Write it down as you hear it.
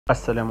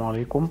Assalamu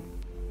alaikum.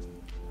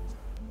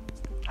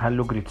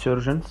 Hello great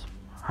surgeons.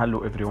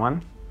 Hello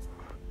everyone.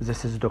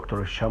 This is Dr.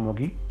 Hesham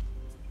Wageh.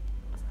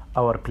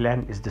 Our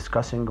plan is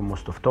discussing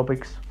most of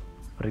topics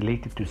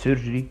related to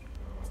surgery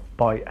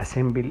by a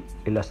simple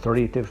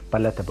illustrative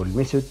palatable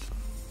method.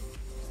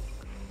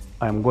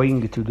 I am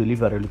going to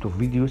deliver a lot of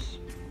videos.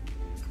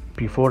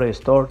 Before I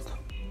start,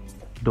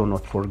 do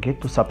not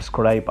forget to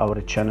subscribe our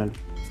channel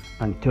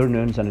and turn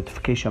on the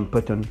notification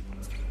button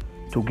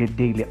to get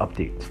daily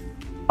updates.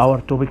 Our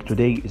topic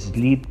today is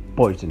lead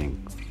poisoning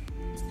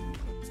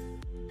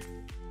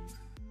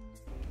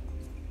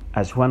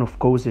as one of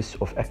causes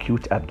of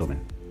acute abdomen.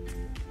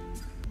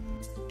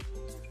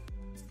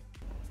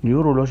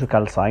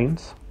 Neurological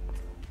signs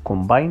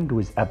combined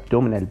with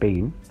abdominal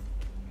pain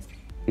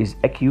is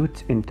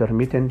acute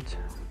intermittent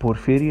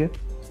porphyria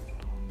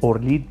or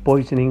lead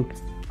poisoning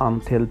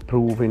until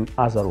proven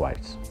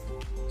otherwise.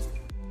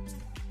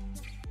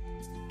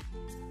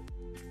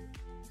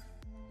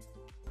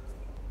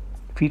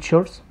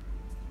 Features: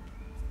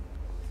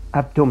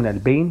 abdominal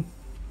pain,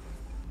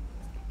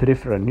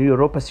 peripheral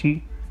neuropathy,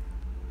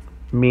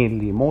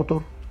 mainly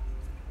motor,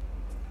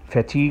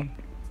 fatigue,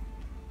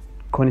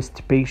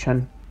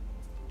 constipation,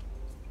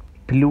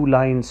 blue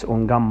lines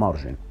on gum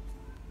margin.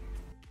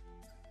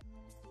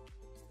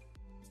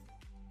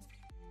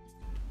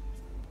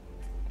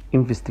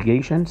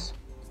 Investigations: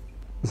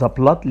 the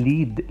blood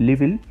lead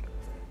level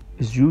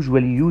is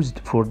usually used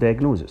for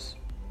diagnosis.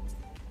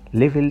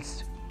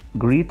 Levels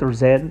greater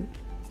than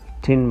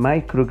 10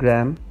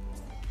 microgram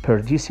per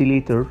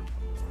deciliter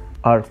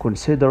are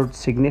considered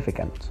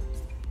significant.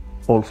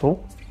 Also,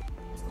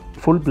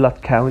 full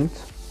blood count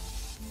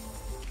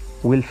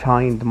will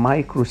find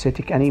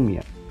microcytic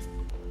anemia.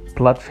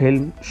 Blood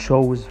film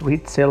shows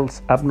red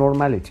cells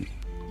abnormality,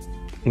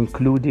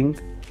 including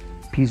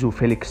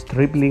pesophilic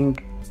stripping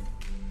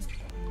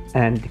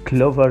and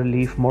clover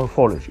leaf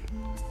morphology.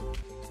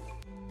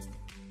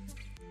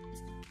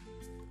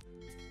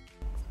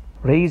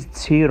 Raised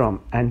serum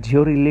and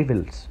urine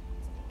levels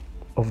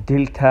of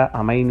delta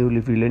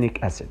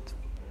aminolevulinic acid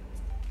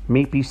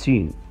may be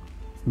seen,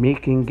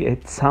 making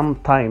it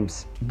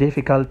sometimes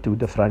difficult to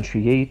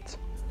differentiate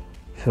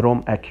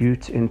from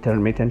acute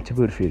intermittent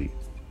porphyria.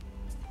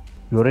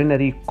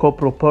 Urinary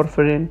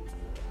coproporphyrin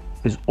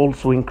is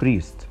also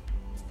increased.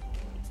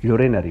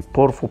 Urinary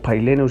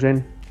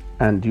porphopylenogen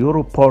and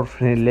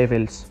uroporphyrin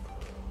levels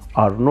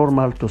are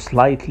normal to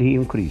slightly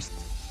increased.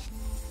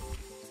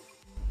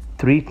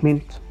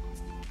 Treatment: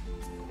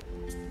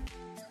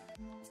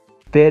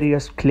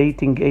 various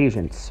chelating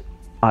agents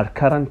are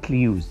currently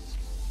used,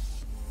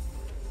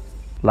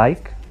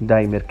 like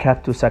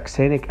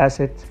dimercaptosuccinic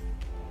acid,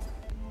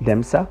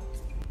 DEMSA,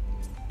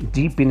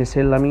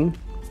 D-penicillamine,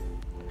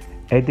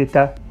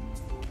 EDTA,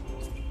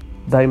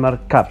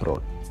 dimercaprol.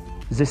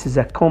 This is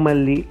a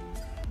commonly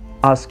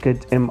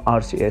asked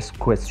MRCS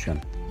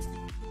question.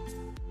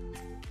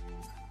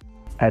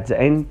 At the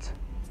end,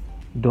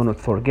 do not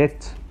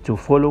forget to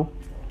follow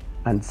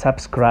and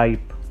subscribe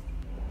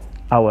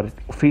our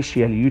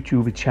official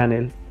YouTube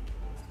channel,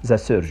 The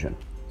Surgeon.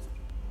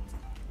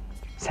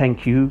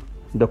 Thank you,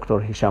 Dr.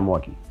 Hesham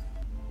Wageh.